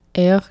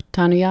Eoch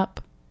Tanuyap,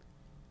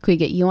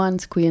 Quiget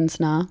Iwans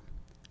Quinsna.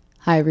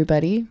 Hi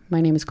everybody,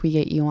 my name is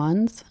Quiget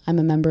Iwans. I'm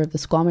a member of the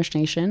Squamish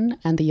Nation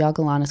and the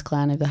Yagalanas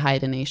clan of the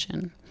Haida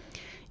Nation.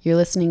 You're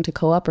listening to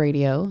Co-op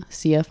Radio,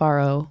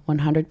 CFRO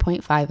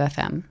 100.5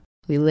 FM.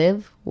 We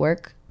live,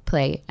 work,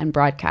 play, and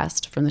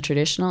broadcast from the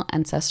traditional,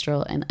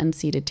 ancestral, and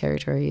unceded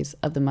territories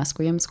of the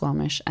Musqueam,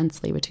 Squamish, and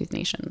Tsleil-Waututh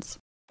nations.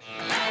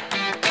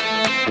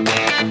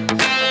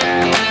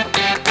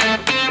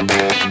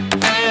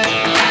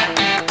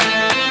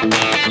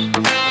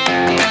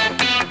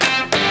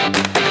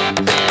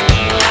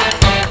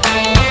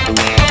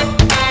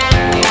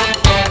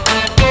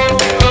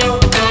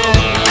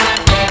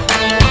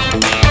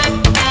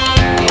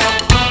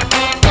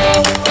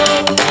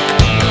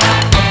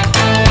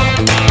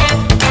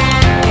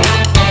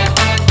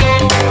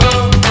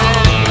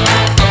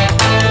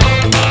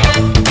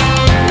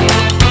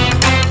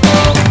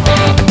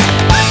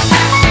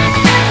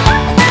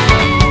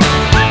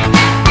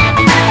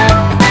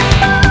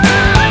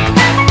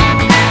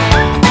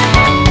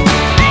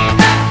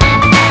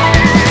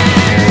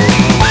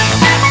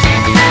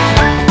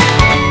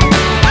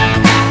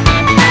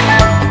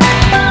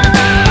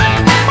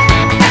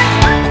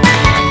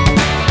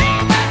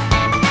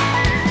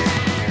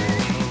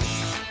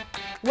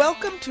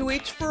 Welcome to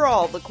Each for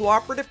All, the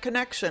Cooperative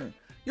Connection,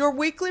 your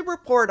weekly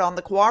report on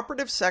the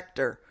cooperative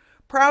sector,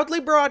 proudly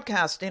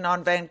broadcasting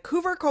on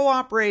Vancouver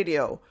Co-op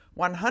Radio,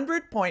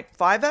 100.5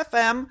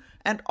 FM,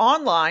 and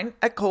online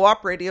at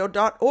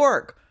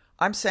coopradio.org.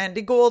 I'm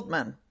Sandy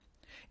Goldman.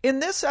 In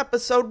this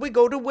episode, we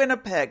go to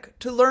Winnipeg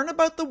to learn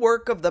about the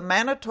work of the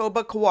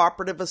Manitoba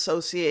Cooperative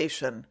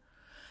Association.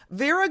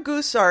 Vera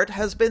Goussart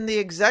has been the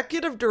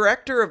executive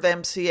director of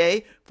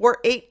MCA for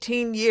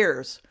 18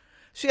 years.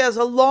 She has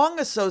a long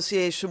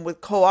association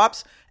with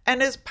co-ops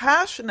and is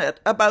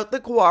passionate about the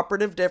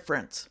cooperative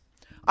difference.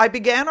 I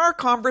began our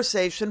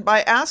conversation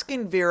by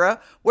asking Vera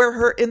where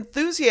her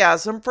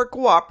enthusiasm for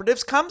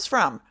cooperatives comes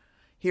from.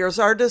 Here's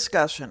our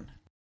discussion.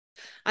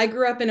 I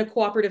grew up in a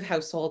cooperative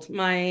household.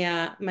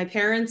 My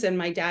parents and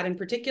my dad in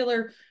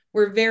particular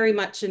were very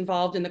much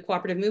involved in the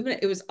cooperative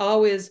movement. It was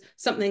always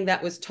something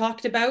that was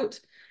talked about.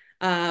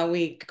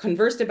 We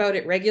conversed about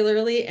it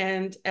regularly,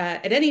 and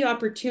at any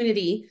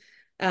opportunity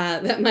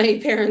that my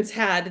parents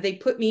had, they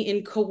put me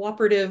in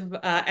cooperative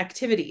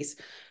activities.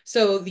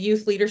 So the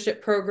youth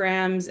leadership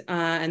programs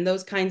and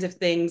those kinds of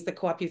things, the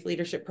Co-op Youth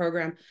Leadership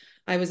Program,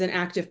 I was an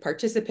active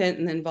participant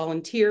and then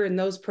volunteer in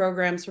those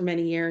programs for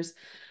many years.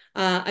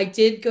 I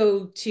did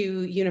go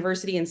to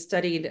university and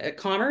studied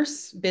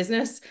commerce,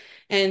 business,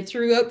 and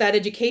throughout that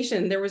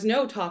education, there was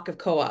no talk of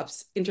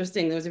co-ops.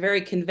 Interesting, there was a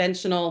very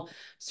conventional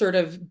sort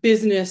of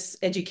business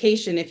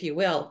education, if you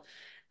will.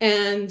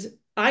 And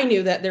I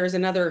knew that there's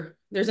another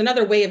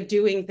way of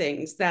doing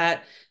things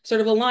that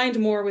sort of aligned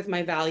more with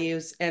my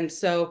values. And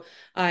so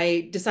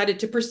I decided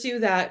to pursue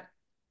that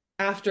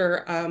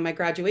after my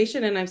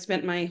graduation, and I've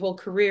spent my whole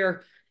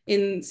career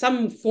in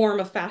some form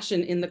of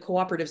fashion in the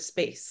cooperative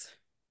space.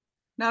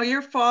 Now,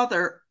 your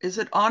father, is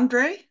it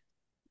Andre?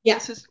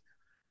 Yes.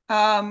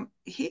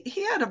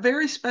 He had a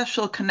very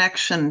special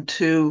connection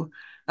to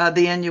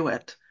the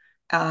Inuit.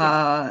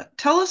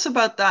 Tell us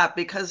about that,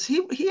 because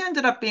he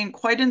ended up being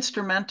quite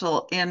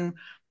instrumental in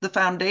the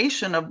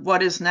foundation of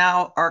what is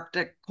now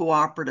Arctic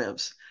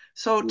Cooperatives.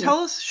 So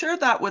share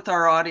that with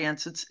our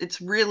audience.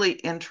 It's really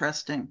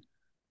interesting.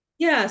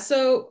 Yeah,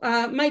 so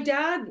my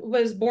dad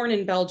was born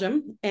in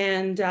Belgium,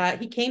 and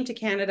he came to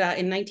Canada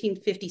in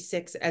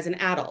 1956 as an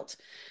adult,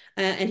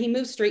 and he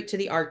moved straight to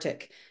the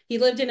Arctic. He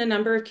lived in a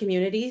number of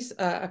communities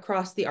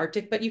across the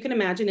Arctic, but you can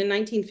imagine in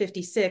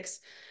 1956,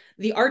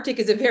 the Arctic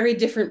is a very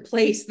different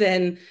place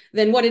than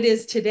what it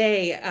is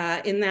today.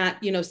 In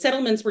that,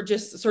 settlements were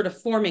just sort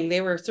of forming;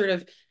 they were sort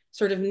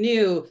of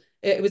new.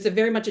 It was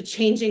very much a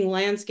changing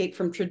landscape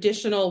from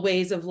traditional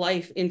ways of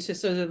life into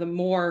sort of the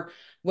more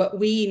what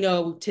we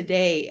know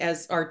today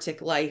as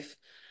Arctic life.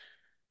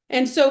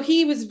 And so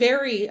he was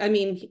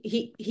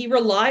he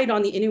relied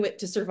on the Inuit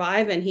to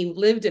survive, and he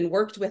lived and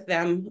worked with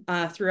them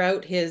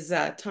throughout his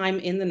time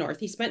in the North.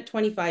 He spent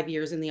 25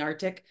 years in the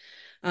Arctic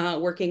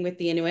working with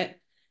the Inuit.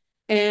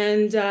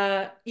 And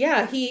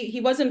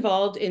he was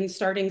involved in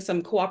starting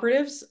some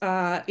cooperatives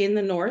in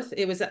the North.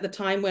 It was at the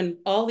time when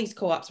all these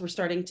co-ops were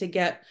starting to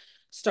get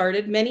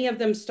started. Many of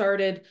them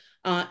started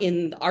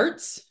in the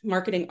arts,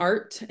 marketing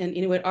art and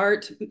Inuit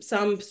art.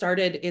 Some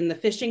started in the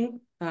fishing,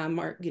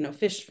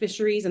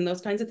 fisheries and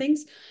those kinds of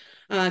things.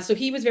 So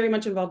he was very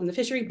much involved in the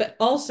fishery, but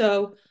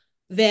also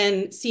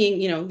then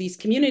seeing, these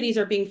communities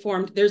are being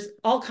formed. There's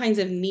all kinds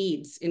of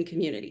needs in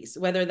communities,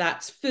 whether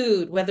that's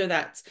food, whether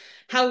that's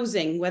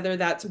housing, whether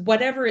that's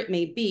whatever it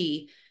may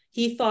be.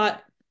 He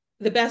thought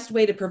the best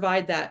way to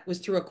provide that was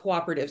through a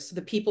cooperative, so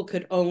the people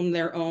could own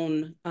their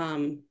own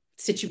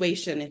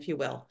situation, if you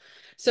will.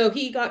 So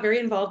he got very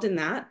involved in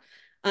that.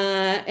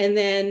 And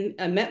then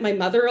I met my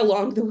mother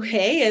along the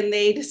way, and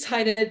they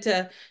decided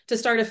to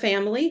start a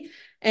family.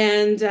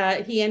 And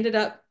he ended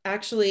up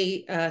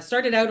actually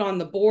started out on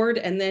the board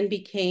and then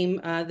became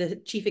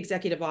the chief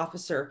executive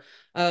officer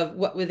of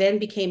what then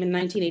became in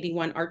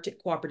 1981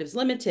 Arctic Cooperatives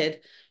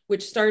Limited,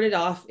 which started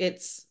off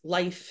its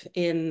life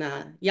in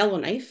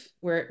Yellowknife,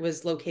 where it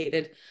was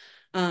located,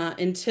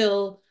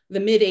 until the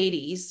mid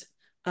 80s,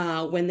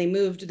 when they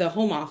moved the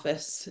home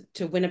office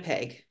to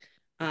Winnipeg,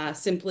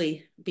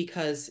 simply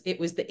because it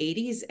was the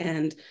 80s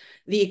and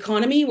the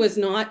economy was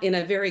not in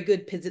a very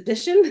good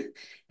position,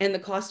 and the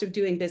cost of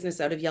doing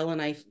business out of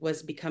Yellowknife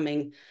was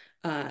becoming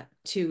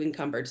too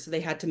encumbered. So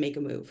they had to make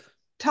a move.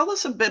 Tell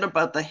us a bit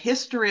about the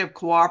history of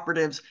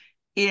cooperatives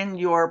in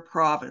your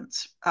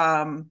province.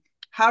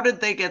 How did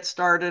they get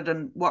started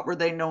and what were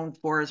they known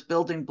for as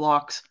building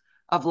blocks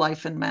of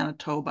life in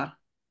Manitoba?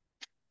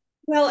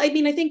 Well, I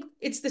mean, I think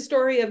it's the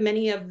story of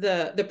many of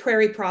the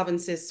prairie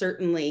provinces,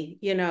 certainly,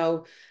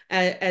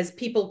 as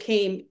people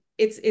came,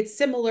 it's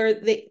similar.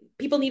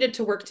 People needed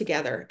to work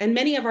together, and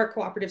many of our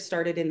cooperatives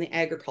started in the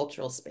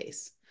agricultural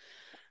space.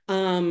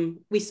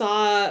 We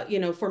saw,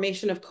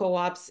 formation of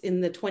co-ops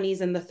in the 20s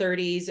and the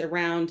 30s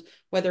around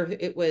whether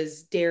it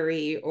was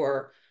dairy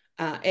or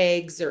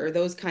eggs or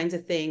those kinds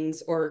of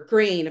things, or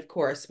grain, of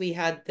course. We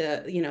had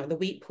the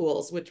wheat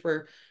pools, which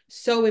were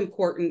so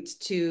important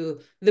to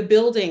the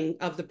building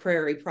of the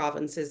prairie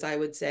provinces, I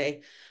would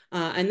say.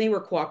 And they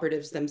were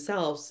cooperatives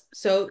themselves.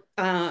 So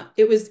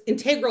it was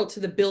integral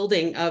to the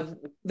building of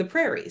the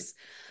prairies.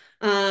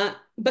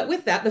 But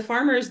with that, the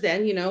farmers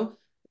then,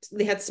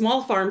 they had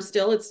small farms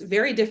still. It's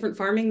very different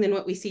farming than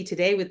what we see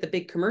today with the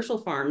big commercial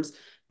farms.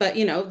 But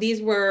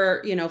these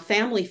were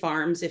family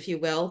farms, if you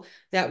will,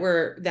 that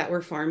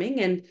were farming,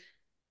 and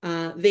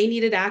they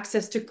needed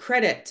access to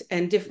credit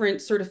and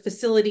different sort of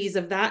facilities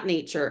of that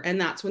nature.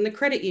 And that's when the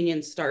credit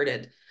unions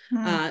started.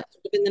 Hmm.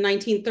 In the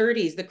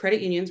 1930s, the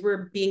credit unions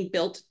were being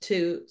built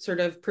to sort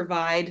of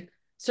provide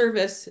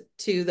service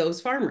to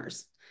those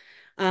farmers.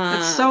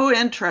 That's Uh, so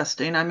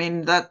interesting. I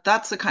mean,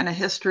 that's the kind of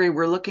history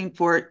we're looking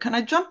for. Can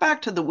I jump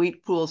back to the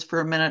wheat pools for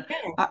a minute?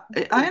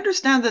 I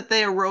understand that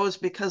they arose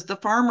because the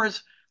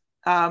farmers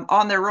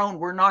on their own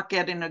were not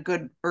getting a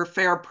good or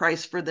fair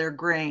price for their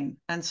grain.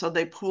 And so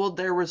they pooled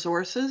their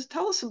resources.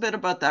 Tell us a bit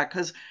about that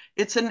because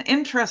it's an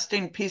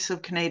interesting piece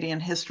of Canadian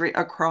history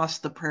across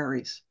the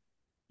prairies.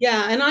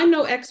 Yeah, and I'm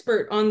no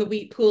expert on the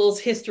wheat pool's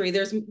history.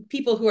 There's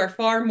people who are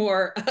far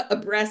more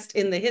abreast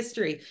in the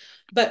history.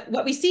 But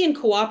what we see in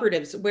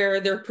cooperatives, where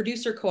they're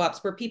producer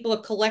co-ops, where people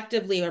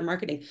collectively are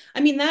marketing, I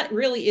mean, that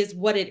really is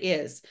what it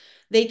is.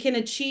 They can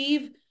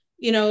achieve,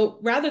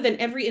 rather than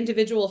every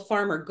individual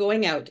farmer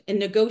going out and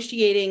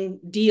negotiating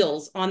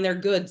deals on their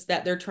goods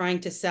that they're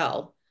trying to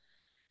sell.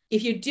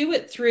 If you do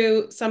it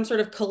through some sort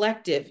of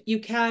collective,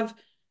 you have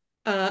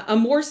a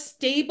more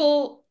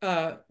stable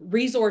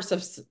resource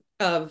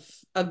of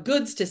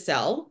goods to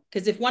sell.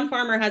 Because if one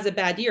farmer has a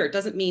bad year, it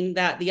doesn't mean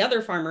that the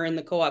other farmer in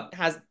the co-op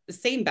has the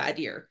same bad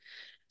year.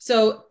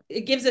 So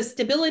it gives a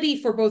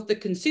stability for both the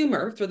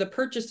consumer, for the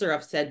purchaser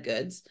of said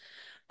goods,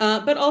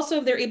 but also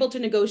they're able to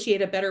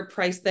negotiate a better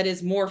price that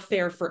is more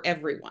fair for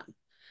everyone.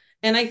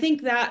 And I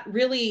think that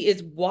really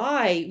is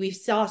why we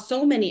saw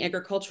so many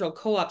agricultural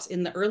co-ops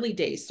in the early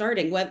days,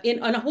 starting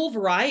in a whole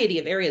variety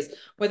of areas,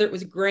 whether it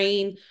was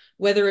grain,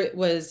 whether it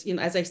was,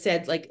 as I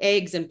said, like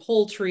eggs and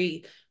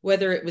poultry,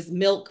 whether it was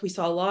milk. We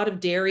saw a lot of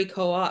dairy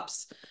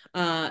co-ops,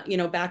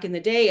 back in the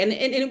day. And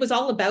it was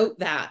all about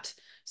that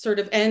sort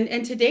of.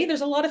 And today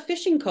there's a lot of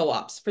fishing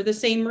co-ops for the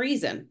same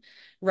reason,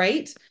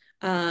 right?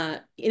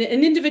 An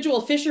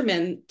individual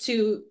fisherman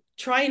to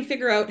try and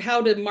figure out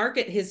how to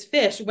market his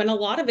fish when a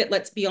lot of it,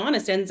 let's be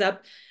honest, ends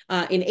up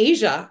in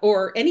Asia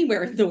or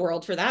anywhere in the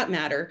world for that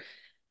matter.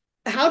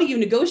 How do you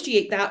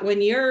negotiate that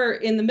when you're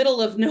in the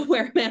middle of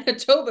nowhere,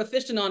 Manitoba,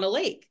 fishing on a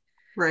lake?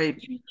 Right.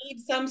 You need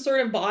some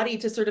sort of body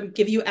to sort of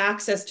give you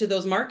access to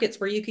those markets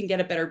where you can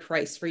get a better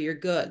price for your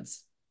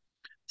goods.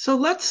 So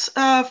let's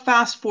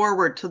fast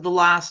forward to the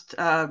last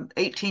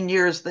 18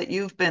 years that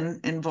you've been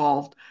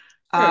involved.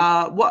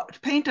 Sure.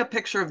 Paint a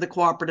picture of the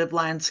cooperative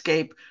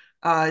landscape,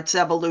 its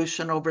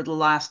evolution over the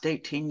last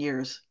 18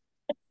 years.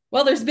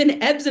 Well, there's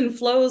been ebbs and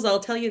flows, I'll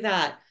tell you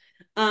that.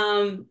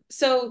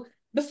 So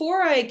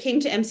before I came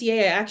to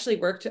MCA, I actually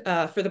worked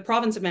for the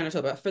province of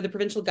Manitoba, for the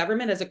provincial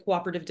government as a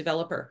cooperative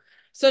developer.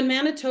 So in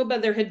Manitoba,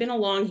 there had been a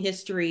long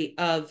history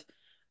of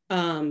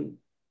um,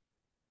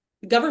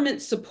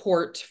 government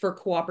support for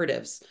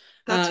cooperatives,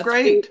 That's through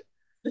great.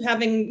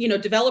 having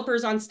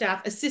developers on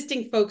staff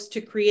assisting folks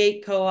to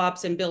create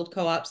co-ops and build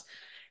co-ops.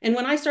 And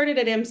when I started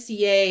at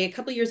MCA, a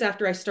couple of years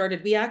after I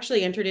started, we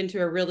actually entered into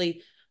a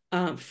really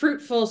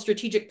fruitful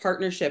strategic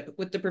partnership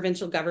with the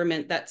provincial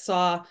government that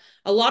saw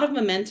a lot of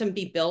momentum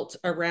be built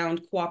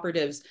around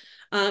cooperatives.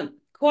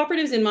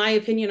 Cooperatives, in my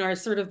opinion, are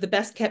sort of the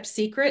best kept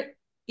secret.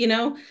 We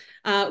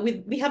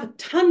have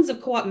tons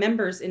of co-op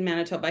members in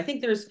Manitoba. I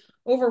think there's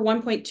over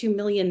 1.2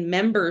 million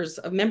members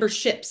of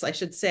memberships, I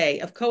should say,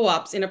 of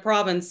co-ops in a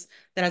province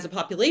that has a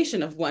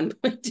population of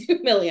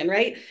 1.2 million,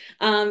 right?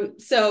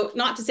 So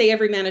not to say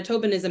every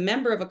Manitoban is a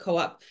member of a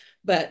co-op,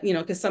 but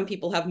because some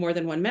people have more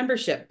than one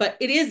membership, but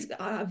it is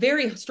a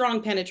very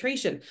strong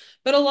penetration.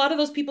 But a lot of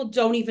those people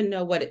don't even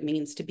know what it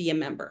means to be a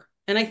member.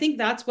 And I think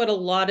that's what a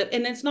lot of,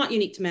 and it's not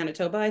unique to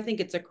Manitoba. I think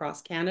it's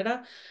across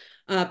Canada.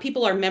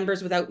 People are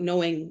members without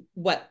knowing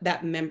what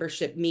that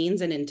membership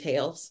means and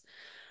entails.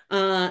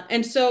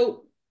 And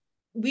so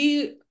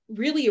we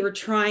really were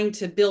trying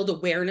to build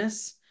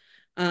awareness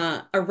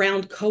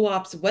around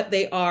co-ops, what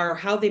they are,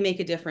 how they make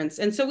a difference.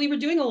 And so we were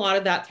doing a lot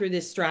of that through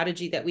this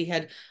strategy that we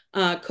had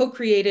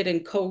co-created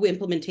and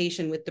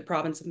co-implementation with the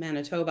province of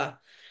Manitoba.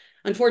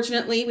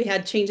 Unfortunately, we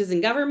had changes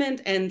in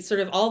government and sort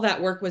of all that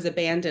work was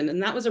abandoned.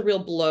 And that was a real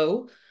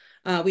blow.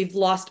 We've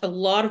lost a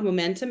lot of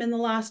momentum in the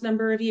last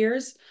number of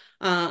years.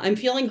 I'm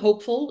feeling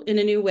hopeful in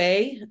a new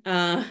way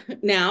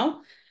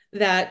now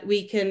that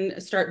we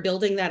can start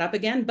building that up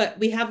again, but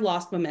we have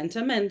lost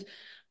momentum. And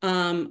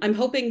I'm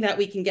hoping that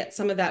we can get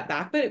some of that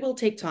back, but it will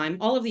take time.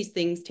 All of these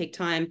things take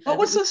time. What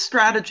was the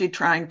strategy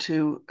trying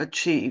to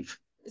achieve?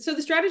 So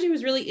the strategy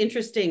was really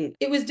interesting.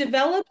 It was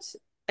developed,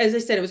 as I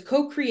said, it was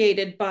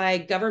co-created by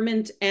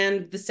government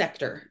and the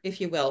sector, if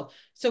you will.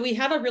 So we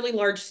had a really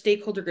large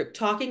stakeholder group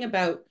talking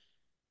about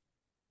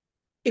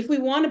if we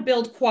want to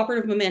build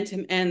cooperative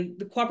momentum and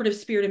the cooperative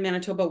spirit in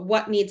Manitoba,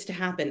 what needs to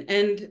happen?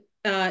 And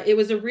it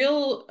was a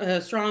real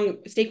strong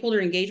stakeholder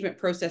engagement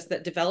process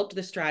that developed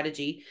the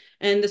strategy.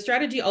 And the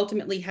strategy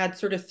ultimately had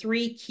sort of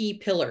three key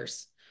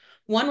pillars.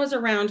 One was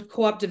around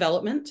co-op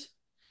development.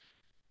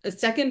 The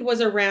second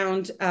was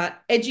around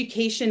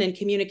education and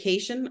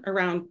communication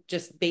around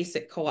just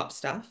basic co-op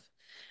stuff.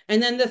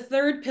 And then the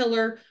third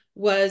pillar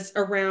was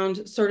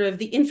around sort of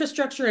the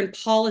infrastructure and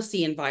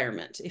policy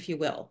environment, if you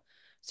will,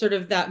 sort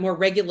of that more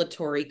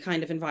regulatory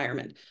kind of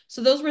environment.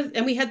 So those were,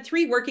 and we had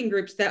three working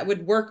groups that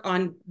would work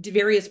on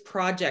various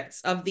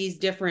projects of these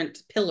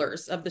different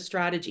pillars of the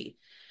strategy.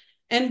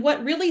 And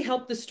what really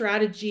helped the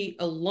strategy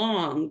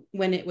along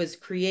when it was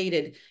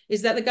created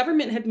is that the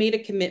government had made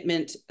a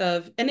commitment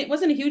of, and it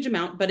wasn't a huge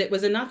amount, but it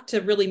was enough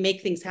to really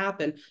make things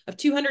happen, of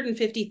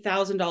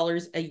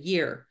 $250,000 a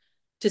year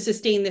to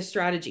sustain this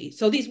strategy.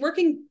 So these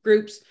working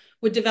groups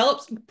would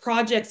develop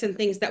projects and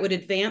things that would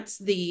advance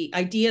the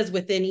ideas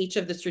within each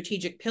of the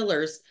strategic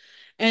pillars.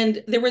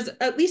 And there was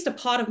at least a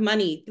pot of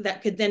money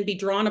that could then be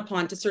drawn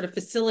upon to sort of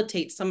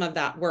facilitate some of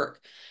that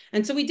work.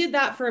 And so we did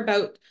that for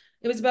about,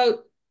 it was about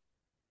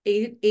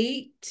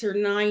 8 or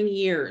 9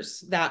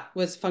 years that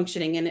was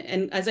functioning.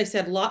 And as I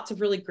said, lots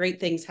of really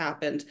great things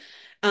happened.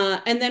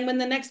 And then when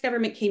the next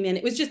government came in,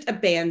 it was just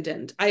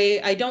abandoned.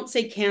 I don't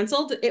say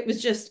canceled. It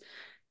was just,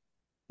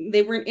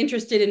 they weren't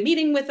interested in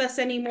meeting with us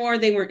anymore.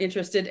 They weren't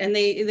interested and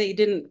they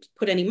didn't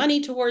put any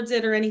money towards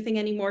it or anything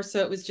anymore.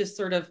 So it was just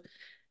sort of,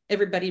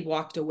 everybody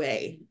walked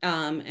away.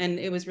 And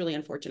it was really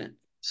unfortunate.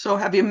 So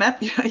have you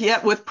met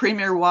yet with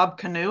Premier Wab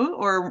Kinew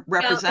or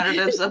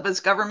representatives of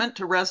his government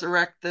to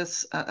resurrect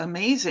this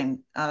amazing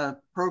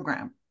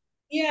program?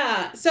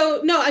 Yeah. So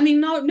no, I mean,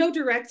 no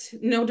direct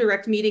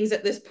meetings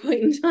at this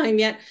point in time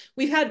yet.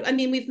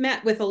 We've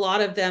met with a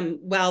lot of them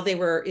while they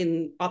were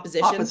in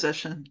opposition.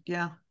 Opposition,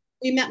 yeah.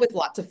 We met with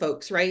lots of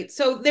folks, right?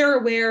 So they're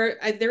aware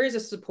there is a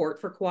support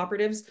for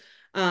cooperatives,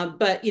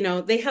 but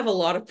they have a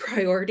lot of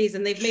priorities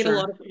and they've made a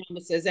lot of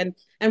promises,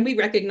 and we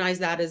recognize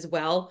that as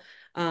well.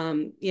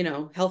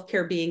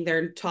 Healthcare being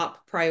their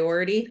top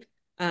priority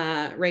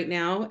right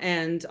now,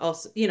 and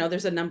also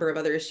there's a number of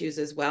other issues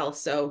as well.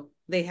 So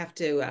they have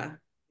to,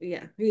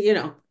 yeah.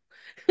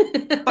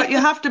 But you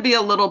have to be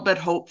a little bit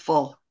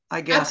hopeful,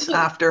 I guess,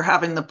 Absolutely. after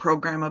having the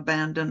program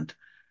abandoned.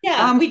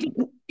 Yeah, we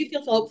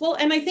feel hopeful.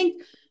 And I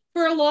think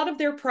for a lot of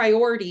their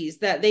priorities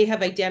that they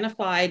have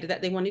identified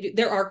that they want to do,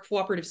 there are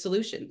cooperative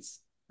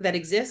solutions that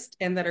exist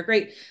and that are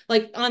great.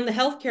 Like on the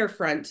healthcare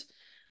front,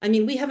 I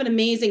mean, we have an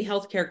amazing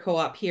healthcare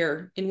co-op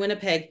here in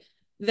Winnipeg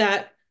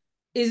that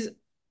is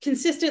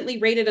consistently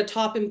rated a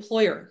top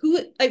employer.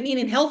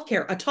 In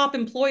healthcare, a top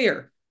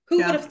employer. Who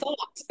would Yeah. have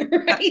thought,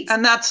 right?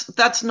 And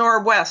that's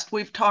Norwest.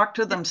 We've talked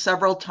to them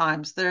several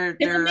times.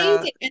 It's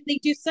amazing. And they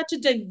do such a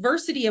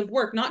diversity of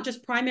work, not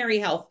just primary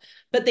health,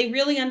 but they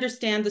really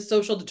understand the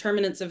social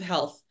determinants of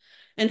health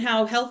and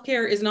how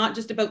healthcare is not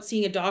just about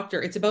seeing a doctor.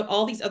 It's about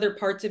all these other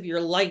parts of your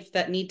life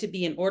that need to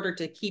be in order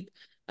to keep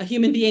a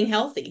human being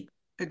healthy.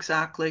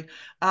 Exactly.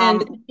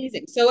 And it's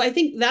amazing. So I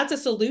think that's a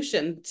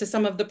solution to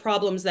some of the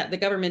problems that the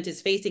government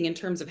is facing in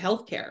terms of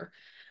healthcare.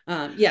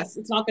 Yes,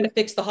 it's not going to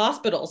fix the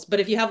hospitals, but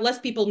if you have less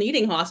people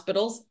needing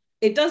hospitals,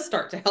 it does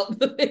start to help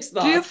fix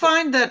the Do you hospital.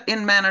 find that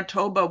in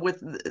Manitoba,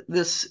 with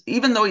this,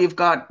 even though you've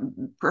got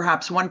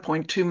perhaps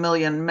 1.2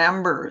 million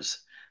members,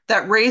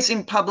 that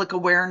raising public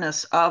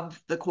awareness of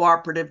the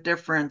cooperative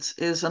difference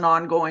is an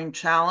ongoing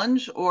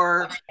challenge,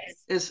 or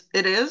is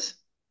it is?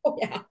 Oh,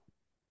 yeah.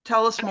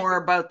 Tell us more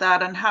about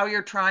that and how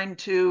you're trying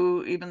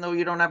to, even though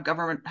you don't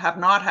have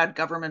not had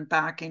government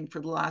backing for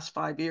the last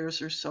 5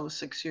 years or so,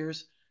 6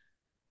 years,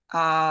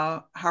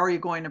 how are you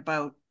going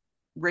about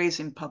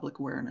raising public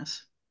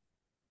awareness?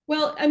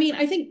 Well, I mean,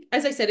 I think,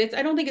 as I said,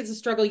 I don't think it's a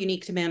struggle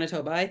unique to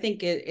Manitoba. I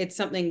think it's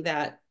something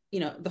that,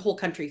 the whole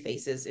country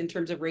faces in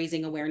terms of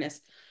raising awareness.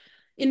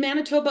 In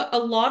Manitoba, a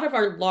lot of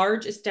our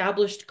large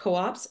established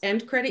co-ops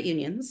and credit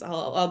unions,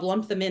 I'll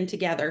lump them in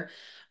together,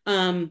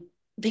 um,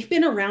 they've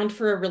been around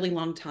for a really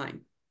long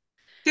time.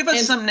 Give us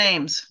And some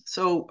names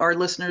so our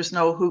listeners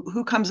know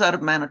who comes out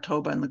of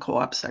Manitoba in the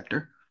co-op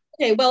sector.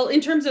 okay, well, in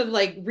terms of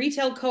like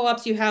retail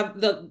co-ops, you have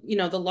the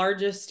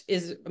largest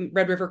is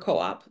Red River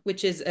Co-op,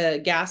 which is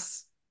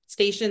gas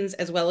stations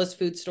as well as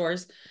food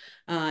stores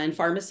and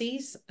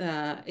pharmacies.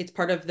 It's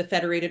part of the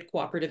Federated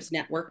Cooperatives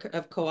network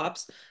of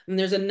co-ops. And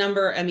there's a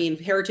number, I mean,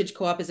 Heritage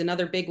Co-op is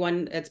another big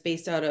one that's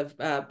based out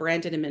of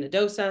Brandon and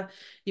Minnedosa.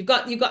 You've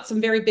got some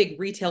very big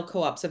retail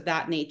co-ops of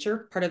that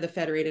nature, part of the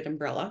Federated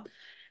umbrella.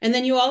 And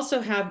then you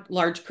also have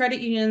large credit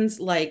unions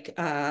like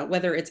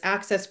whether it's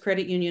Access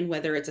Credit Union,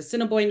 whether it's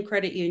Assiniboine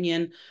Credit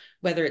Union,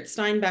 whether it's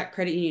Steinbach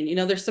Credit Union. You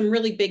know, there's some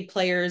really big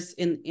players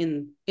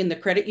in the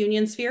credit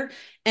union sphere.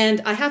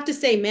 And I have to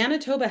say,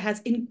 Manitoba has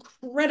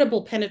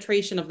incredible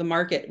penetration of the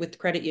market with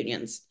credit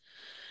unions.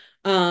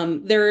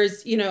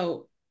 There's,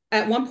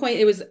 at one point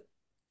it was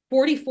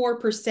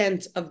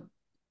 44% of,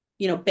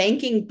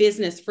 banking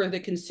business for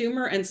the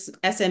consumer and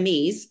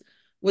SMEs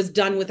was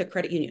done with a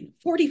credit union.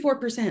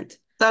 44%.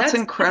 That's That's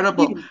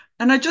incredible. huge.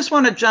 And I just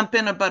want to jump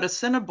in about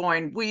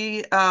Assiniboine.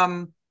 We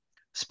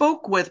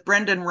spoke with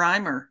Brendan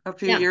Reimer a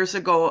few Yeah. years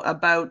ago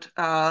about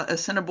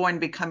Assiniboine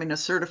becoming a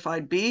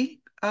certified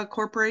B Sure.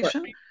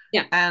 corporation,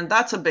 Yeah. and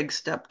that's a big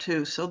step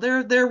too. So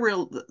they're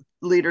real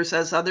leaders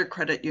as other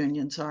credit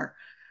unions are.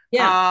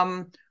 Yeah.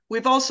 Um,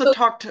 we've also So,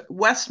 talked to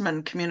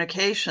Westman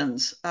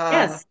Communications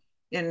yes,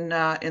 in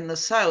the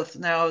south.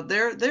 Now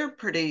they're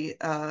pretty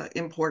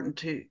important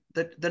to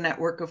the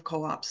network of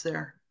co-ops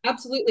there.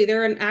 absolutely.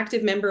 They're an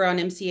active member on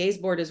MCA's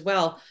board as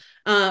well.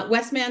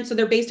 Westman, so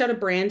they're based out of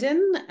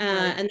Brandon, Right.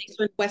 and they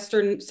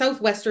serve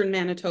southwestern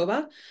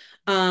Manitoba.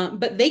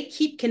 But they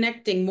keep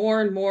connecting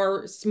more and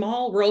more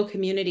small rural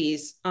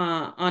communities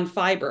on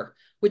fiber,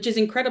 which is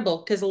incredible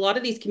because a lot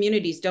of these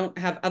communities don't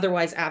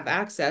otherwise have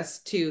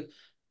access to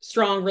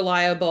strong,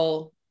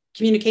 reliable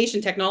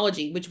communication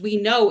technology, which we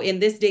know in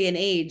this day and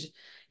age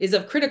is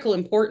of critical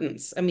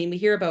importance. I mean, we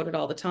hear about it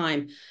all the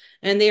time,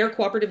 and they are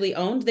cooperatively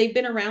owned. They've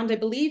been around, I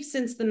believe,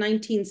 since the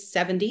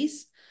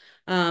 1970s.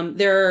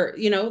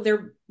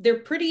 They're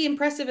pretty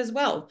impressive as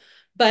well.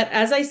 But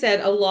as I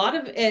said, a lot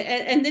of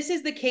and this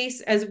is the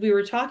case as we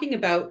were talking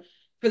about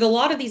for a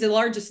lot of these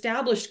large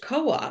established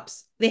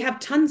co-ops, they have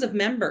tons of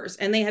members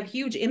and they have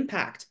huge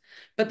impact,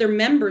 but their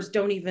members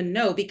don't even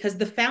know because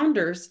the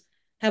founders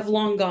have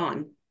long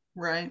gone,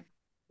 Right.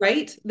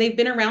 right? They've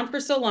been around for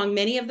so long.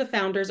 Many of the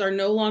founders are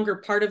no longer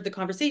part of the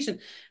conversation.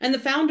 And the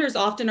founders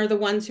often are the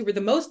ones who were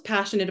the most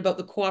passionate about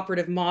the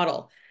cooperative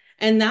model.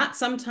 And that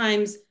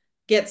sometimes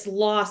gets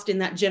lost in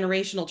that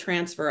generational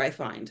transfer, I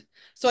find.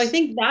 So I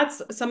think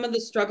that's some of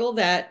the struggle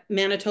that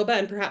Manitoba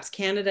and perhaps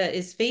Canada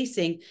is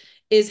facing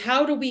is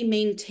how do we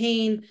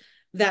maintain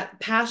that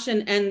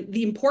passion and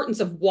the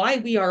importance of why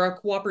we are a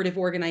cooperative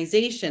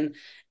organization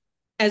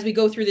as we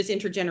go through this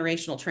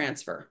intergenerational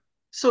transfer.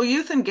 So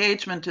youth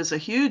engagement is a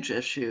huge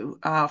issue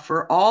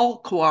for all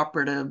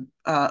cooperative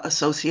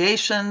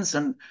associations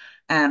and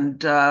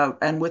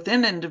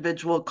within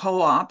individual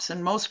co-ops.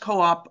 And most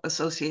co-op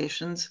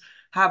associations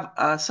have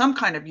some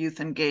kind of youth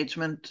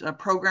engagement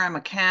program,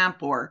 a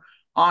camp, or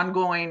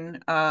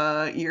ongoing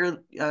year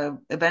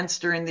events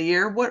during the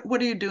year.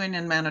 What are you doing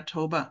in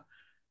Manitoba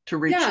to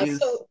reach Yeah,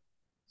 youth?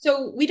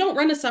 so we don't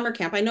run a summer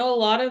camp. I know a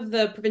lot of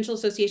the provincial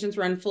associations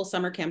run full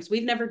summer camps.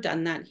 We've never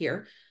done that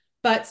here.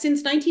 But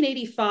since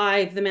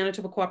 1985, the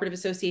Manitoba Cooperative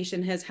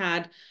Association has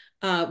had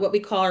what we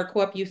call our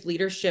Co-op Youth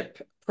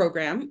Leadership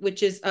Program,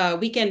 which is a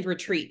weekend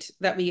retreat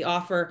that we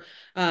offer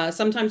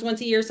sometimes once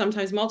a year,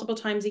 sometimes multiple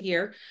times a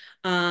year.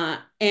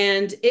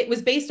 And it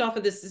was based off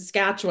of the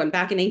Saskatchewan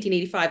back in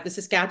 1985, the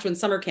Saskatchewan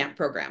Summer Camp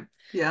Program.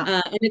 Yeah.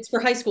 And it's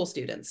for high school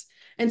students.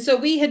 And so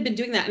we had been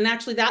doing that. And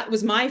actually, that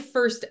was my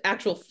first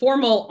actual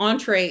formal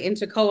entree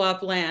into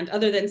co-op land,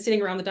 other than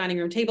sitting around the dining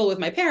room table with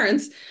my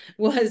parents,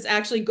 was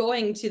actually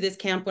going to this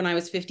camp when I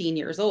was 15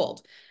 years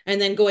old. And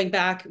then going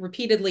back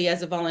repeatedly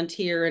as a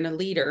volunteer and a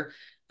leader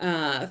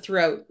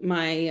throughout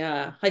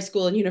my high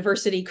school and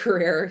university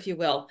career, if you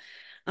will.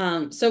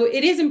 So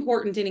it is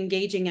important in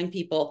engaging young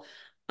people.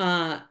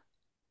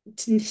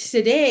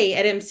 Today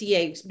at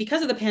MCA,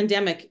 because of the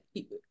pandemic,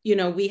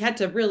 we had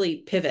to really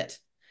pivot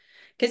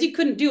because you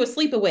couldn't do a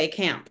sleepaway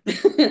camp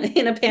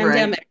in a Right.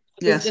 pandemic.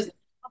 It was Yes. just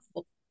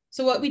impossible.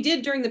 So what we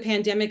did during the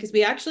pandemic is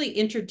we actually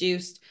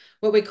introduced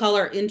what we call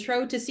our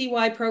Intro to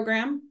CY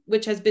program,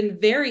 which has been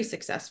very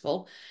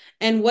successful.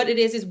 And what it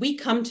is we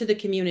come to the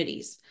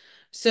communities.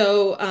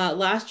 So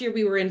last year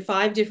we were in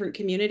 5 different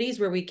communities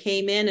where we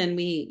came in and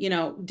we,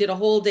 did a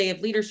whole day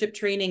of leadership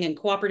training and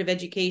cooperative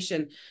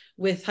education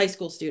with high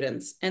school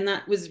students, and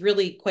that was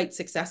really quite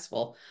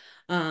successful.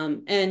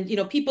 And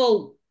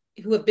people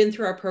who have been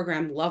through our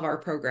program love our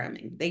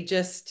programming. They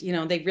just,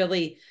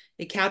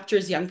 it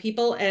captures young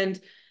people. And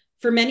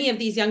for many of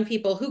these young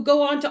people who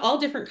go on to all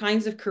different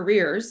kinds of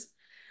careers,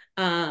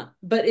 but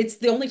it's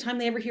the only time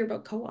they ever hear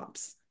about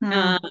co-ops.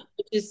 Hmm.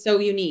 which is so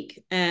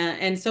unique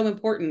and so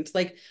important.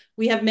 Like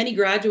we have many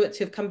graduates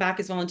who have come back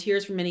as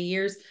volunteers for many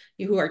years,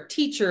 who are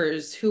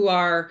teachers, who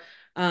are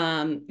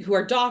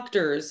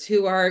doctors,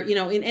 who are,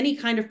 in any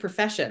kind of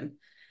profession.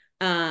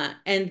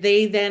 And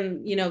they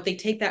then, they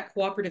take that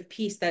cooperative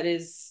piece that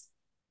is,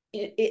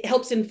 it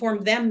helps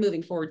inform them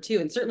moving forward too.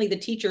 And certainly the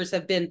teachers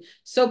have been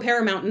so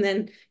paramount in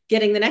then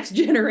getting the next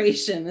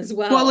generation as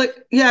Well, well.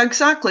 yeah,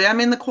 exactly. I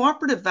mean, the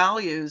cooperative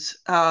values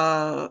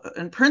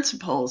and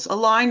principles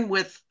align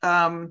with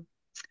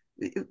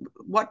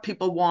what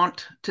people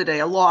want today.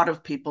 A lot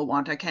of people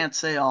want. I can't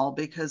say all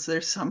because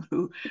there's some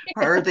who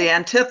are the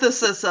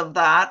antithesis of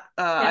that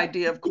Yeah.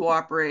 idea of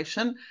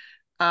cooperation.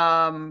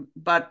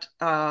 But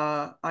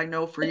I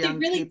know for But they young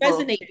really people,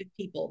 resonate with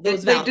people, they,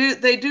 those they values.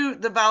 do they do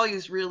the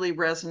values really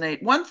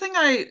resonate. One thing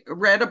I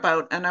read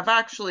about, and I've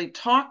actually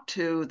talked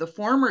to the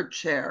former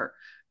chair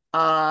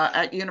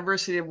at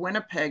University of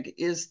Winnipeg,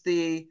 is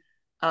the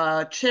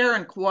chair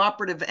in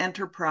cooperative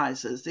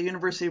enterprises, the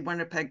University of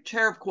Winnipeg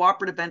chair of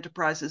cooperative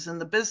enterprises in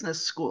the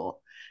business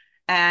school.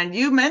 And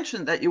you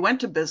mentioned that you went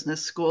to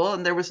business school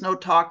and there was no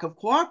talk of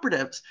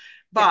cooperatives,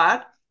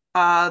 Yeah.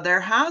 but there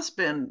has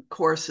been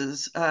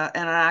courses and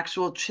an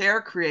actual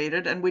chair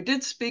created. And we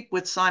did speak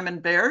with Simon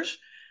Berge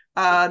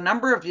a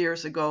number of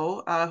years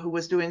ago, who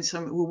was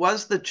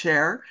the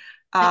chair.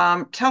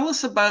 Yeah. Tell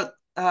us about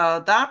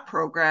that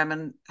program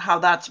and how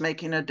that's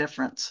making a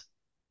difference.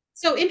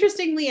 So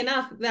interestingly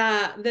enough,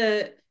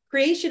 the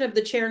creation of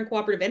the chair in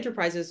cooperative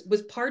enterprises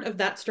was part of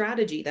that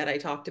strategy that I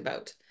talked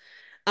about.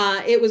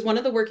 It was one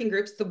of the working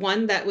groups, the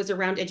one that was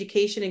around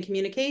education and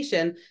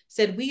communication,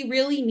 said we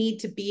really need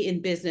to be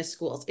in business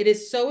schools. It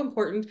is so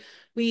important.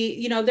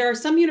 There are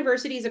some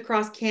universities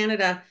across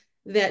Canada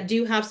that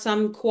do have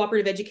some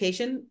cooperative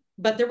education,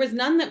 but there was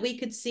none that we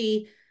could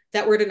see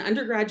that were at an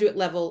undergraduate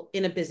level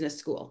in a business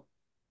school.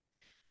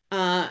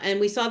 And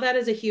we saw that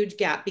as a huge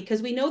gap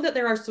because we know that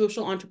there are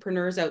social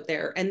entrepreneurs out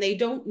there and they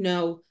don't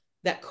know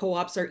that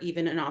co-ops are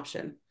even an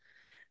option.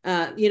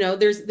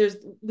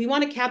 We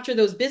want to capture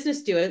those business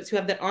students who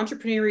have that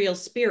entrepreneurial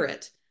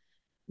spirit,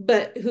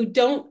 but who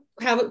don't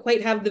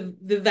quite have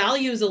the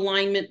values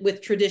alignment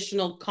with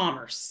traditional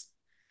commerce.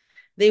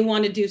 They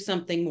want to do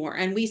something more.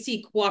 And we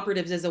see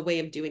cooperatives as a way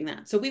of doing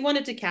that. So we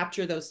wanted to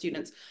capture those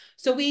students.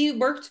 So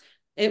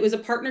it was a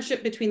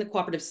partnership between the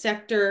cooperative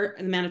sector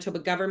and the Manitoba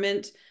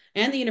government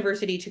and the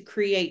university to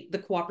create the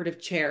cooperative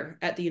chair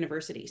at the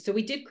university. So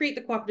we did create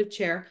the cooperative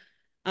chair.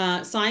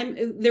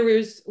 There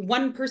was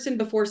one person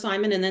before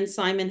Simon, and then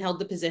Simon held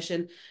the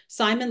position.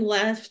 Simon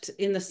left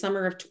in the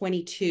summer of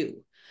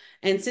 22.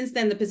 And since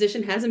then, the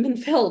position hasn't been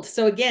filled.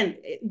 So again,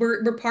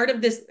 we're part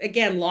of this,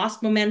 again,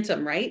 lost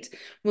momentum, right?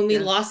 When we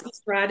Yes. lost the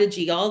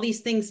strategy, all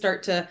these things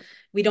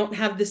we don't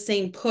have the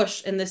same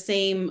push and the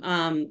same,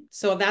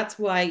 so that's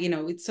why,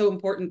 it's so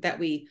important that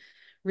we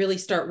really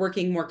start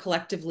working more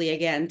collectively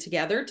again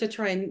together to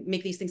try and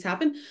make these things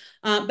happen.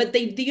 But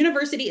the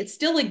university, it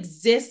still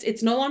exists.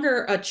 It's no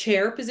longer a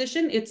chair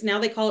position. It's now,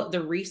 they call it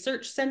the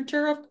Research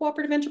Center of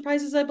Cooperative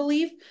Enterprises, I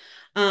believe.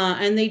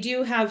 And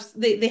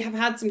they have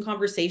had some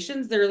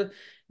conversations.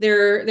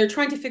 They're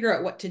trying to figure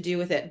out what to do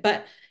with it.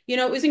 But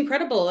it was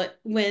incredible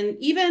when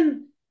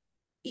even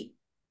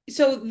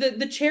so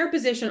the chair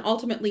position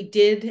ultimately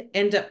did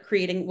end up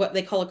creating what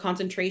they call a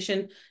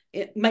concentration.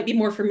 It might be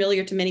more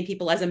familiar to many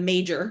people as a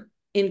major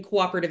in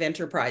cooperative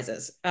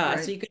enterprises. So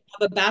Right. you could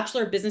have a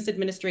Bachelor of Business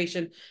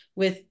Administration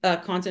with a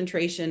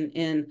concentration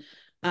in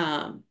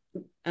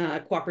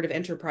cooperative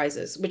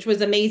enterprises, which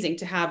was amazing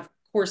to have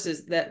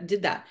courses that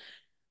did that.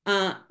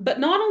 But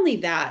not only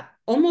that,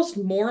 almost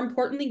more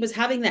importantly, was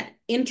having that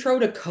intro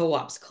to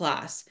co-ops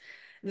class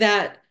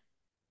that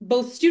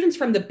both students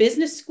from the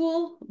business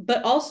school,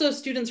 but also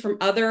students from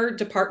other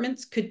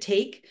departments could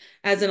take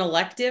as an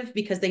elective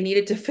because they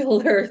needed to fill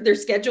their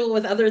schedule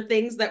with other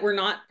things that were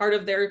not part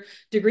of their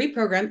degree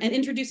program, and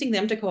introducing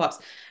them to co-ops.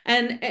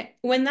 And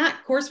when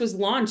that course was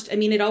launched, I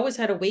mean, it always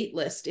had a wait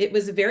list. It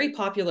was a very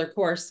popular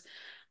course.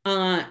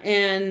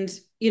 And,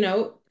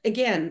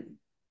 again,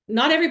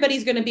 not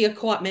everybody's going to be a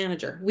co-op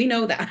manager. We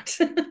know that.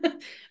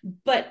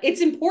 But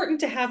it's important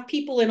to have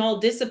people in all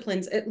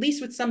disciplines, at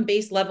least with some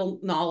base level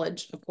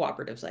knowledge of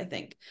cooperatives, I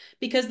think,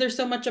 because they're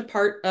so much a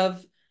part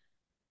of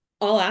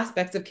all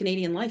aspects of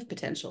Canadian life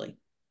potentially.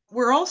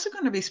 We're also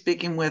going to be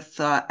speaking with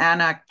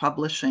ANAC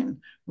Publishing Mm,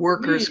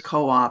 Workers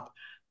Co-op.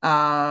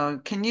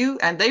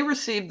 And they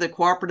received the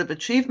Cooperative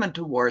Achievement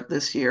Award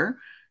this year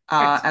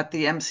correct. at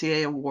the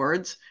MCA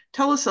Awards.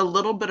 Tell us a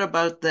little bit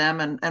about them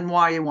and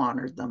why you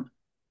honored them.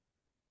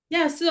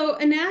 Yeah, so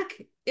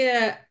ANAC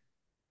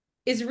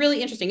is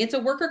really interesting. It's a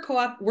worker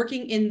co-op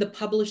working in the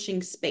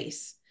publishing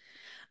space.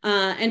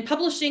 And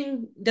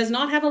publishing does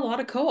not have a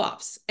lot of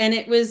co-ops. And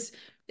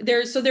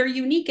they're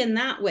unique in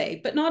that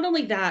way. But not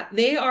only that,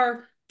 they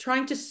are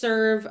trying to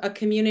serve a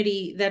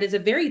community that is a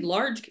very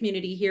large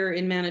community here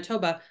in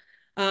Manitoba,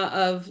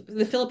 of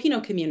the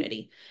Filipino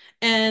community.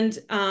 And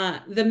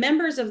the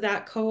members of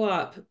that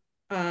co-op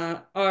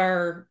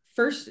are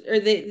first, or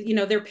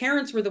their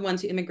parents were the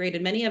ones who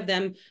immigrated. Many of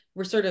them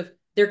were sort of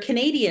they're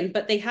Canadian,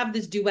 but they have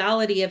this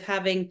duality of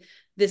having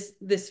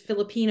this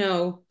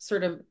Filipino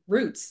sort of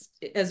roots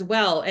as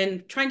well,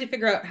 and trying to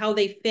figure out how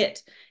they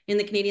fit in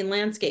the Canadian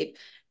landscape.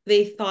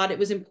 They thought it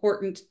was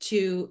important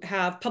to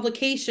have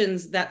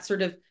publications that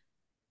sort of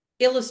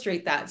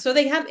illustrate that. So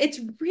they have, it's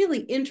really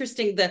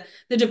interesting, the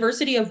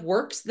diversity of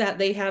works that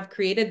they have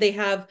created. They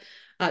have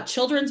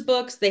children's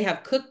books, they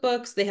have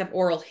cookbooks, they have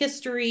oral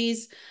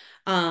histories,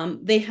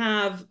 they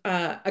have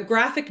a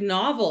graphic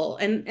novel,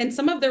 and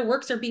some of their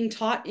works are being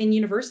taught in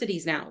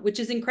universities now, which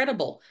is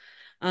incredible.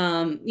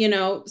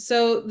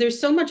 So there's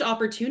so much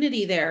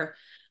opportunity there.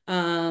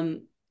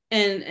 And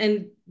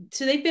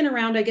so they've been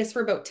around, I guess,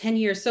 for about 10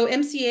 years. So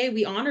MCA,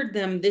 we honored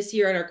them this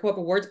year at our Co-op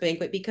Awards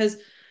banquet because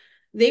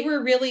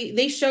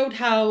they showed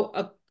how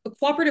a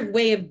cooperative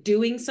way of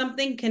doing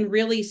something can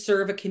really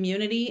serve a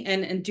community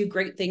and do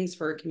great things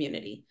for a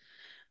community.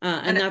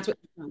 And that's what.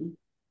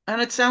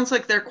 And it sounds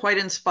like they're quite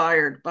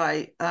inspired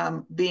by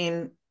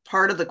being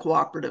part of the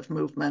cooperative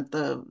movement.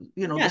 The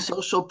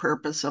social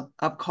purpose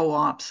of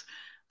co-ops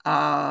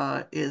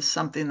is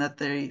something that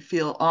they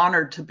feel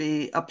honored to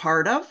be a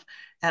part of.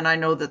 And I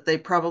know that they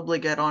probably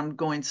get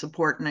ongoing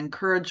support and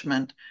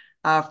encouragement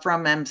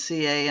from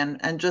MCA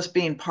and just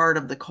being part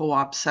of the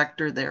co-op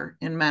sector there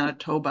in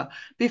Manitoba.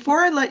 Before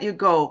I let you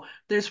go,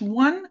 there's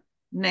one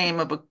name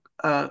of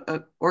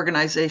a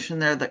organization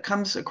there that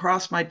comes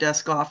across my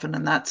desk often,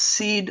 and that's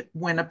Seed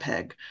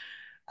Winnipeg.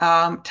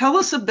 Tell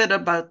us a bit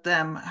about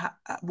them,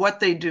 what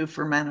they do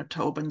for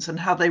Manitobans, and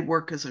how they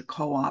work as a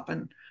co-op,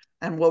 and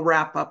we'll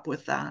wrap up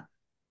with that.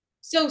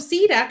 So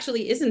Seed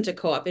actually isn't a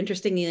co-op,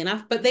 interestingly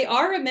enough, but they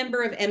are a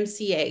member of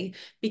MCA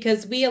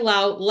because we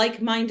allow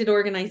like-minded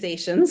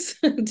organizations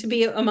to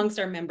be amongst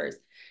our members.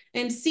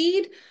 And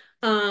Seed,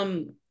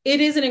 it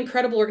is an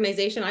incredible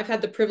organization. I've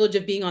had the privilege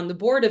of being on the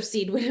board of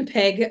Seed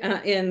Winnipeg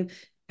in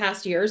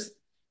past years,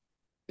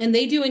 and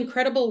they do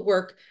incredible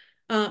work,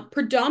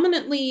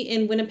 predominantly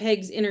in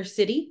Winnipeg's inner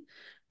city.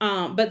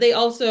 But they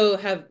also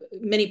have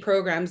many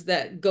programs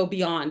that go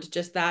beyond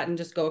just that and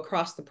just go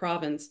across the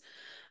province.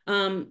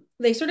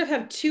 They sort of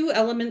have two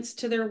elements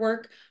to their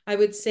work. I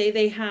would say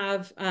they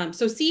have,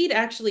 so SEED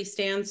actually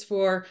stands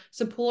for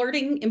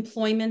Supporting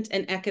Employment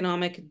and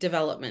Economic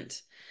Development.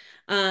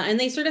 And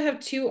they sort of have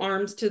two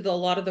arms to a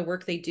lot of the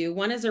work they do.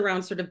 One is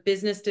around sort of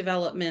business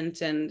development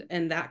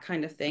and that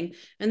kind of thing.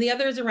 And the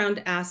other is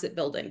around asset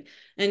building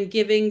and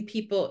giving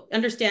people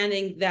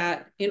understanding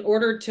that in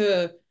order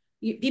to,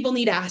 people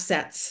need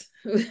assets,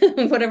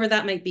 whatever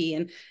that might be,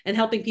 and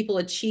helping people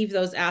achieve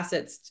those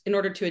assets in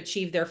order to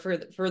achieve their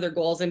further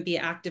goals and be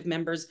active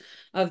members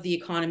of the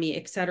economy,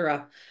 et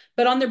cetera.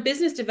 But on their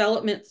business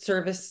development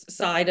service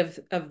side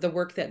of the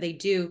work that they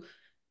do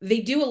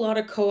a lot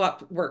of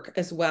co-op work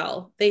as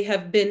well. They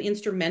have been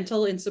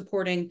instrumental in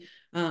supporting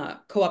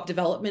co-op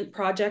development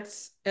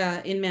projects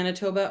in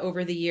Manitoba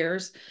over the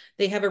years.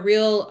 They have a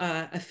real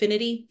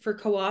affinity for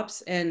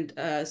co-ops and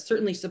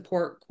certainly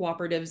support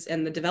cooperatives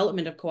and the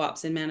development of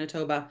co-ops in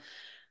Manitoba.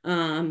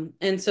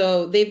 And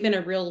so they've been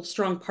a real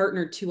strong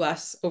partner to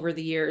us over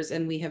the years,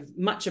 and we have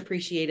much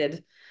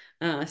appreciated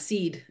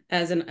Seed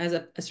as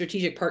a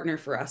strategic partner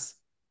for us.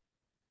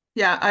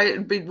 Yeah,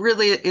 I'd be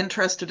really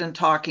interested in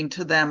talking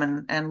to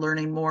them and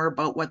learning more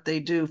about what they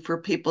do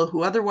for people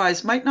who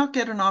otherwise might not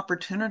get an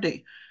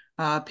opportunity,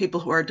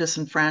 people who are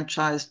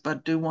disenfranchised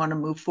but do want to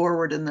move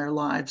forward in their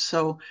lives.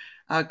 So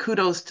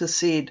kudos to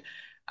Seed.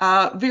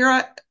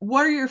 Vera,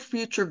 what are your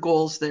future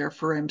goals there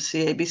for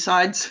MCA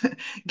besides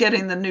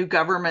getting the new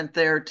government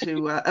there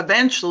to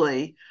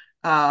eventually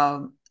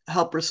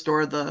help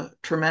restore the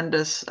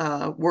tremendous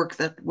work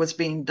that was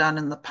being done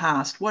in the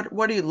past? What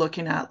are you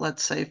looking at,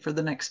 let's say, for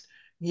the next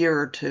year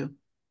or two?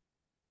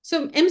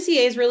 So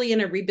MCA is really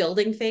in a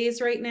rebuilding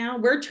phase right now.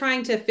 We're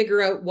trying to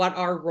figure out what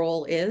our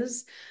role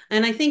is.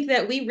 And I think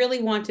that we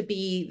really want to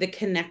be the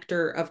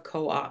connector of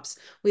co-ops.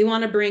 We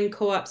want to bring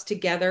co-ops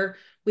together.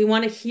 We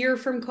want to hear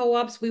from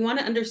co-ops. We want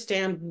to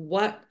understand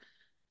what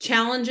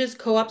challenges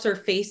co-ops are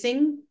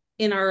facing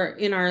in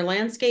our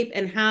landscape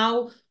and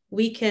how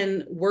we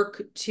can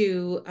work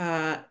to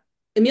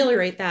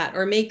ameliorate that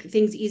or make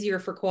things easier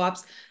for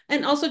co-ops,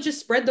 and also just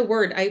spread the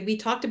word. We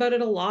talked about it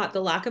a lot,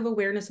 the lack of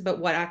awareness about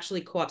what actually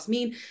co-ops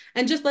mean,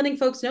 and just letting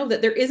folks know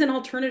that there is an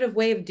alternative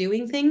way of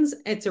doing things.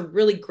 It's a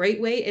really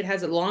great way. It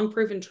has a long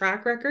proven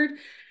track record,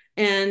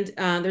 and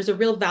there's a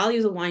real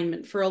values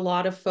alignment for a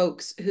lot of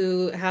folks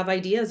who have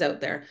ideas out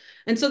there.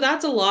 And so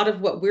that's a lot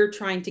of what we're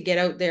trying to get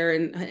out there,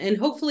 and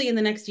hopefully in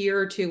the next year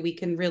or two we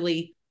can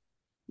really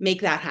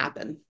make that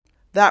happen.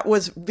 That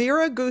was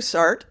Vera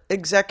Goussart,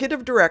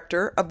 Executive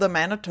Director of the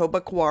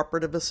Manitoba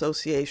Cooperative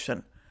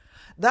Association.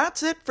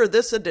 That's it for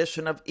this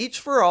edition of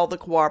Each for All, the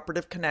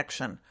Cooperative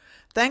Connection.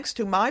 Thanks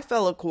to my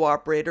fellow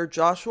cooperator,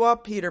 Joshua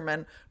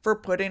Peterman, for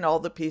putting all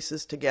the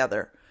pieces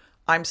together.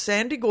 I'm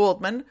Sandy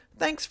Goldman.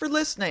 Thanks for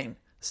listening.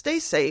 Stay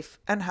safe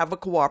and have a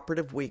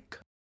cooperative week.